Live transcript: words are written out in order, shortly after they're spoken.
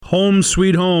Home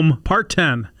Sweet Home, Part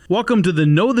 10. Welcome to the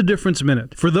Know the Difference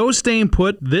Minute. For those staying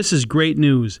put, this is great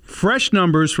news. Fresh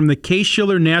numbers from the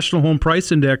Case-Shiller National Home Price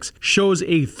Index shows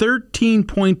a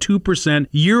 13.2%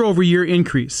 year-over-year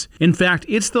increase. In fact,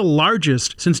 it's the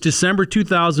largest since December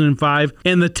 2005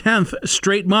 and the 10th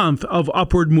straight month of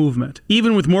upward movement.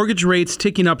 Even with mortgage rates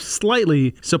ticking up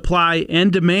slightly, supply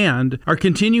and demand are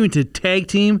continuing to tag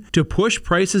team to push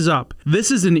prices up.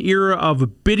 This is an era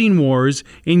of bidding wars,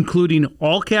 including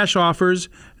all-cash offers,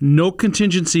 no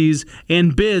contingencies,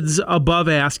 and bids above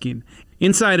asking.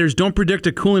 Insiders don't predict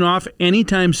a cooling off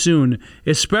anytime soon,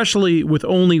 especially with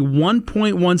only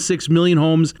 1.16 million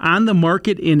homes on the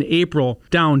market in April,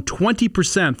 down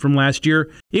 20% from last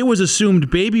year. It was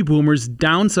assumed baby boomers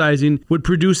downsizing would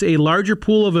produce a larger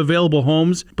pool of available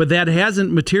homes, but that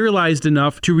hasn't materialized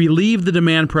enough to relieve the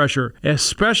demand pressure,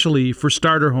 especially for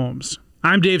starter homes.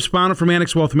 I'm Dave Spano from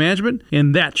Annex Wealth Management,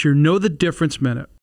 and that's your Know the Difference Minute.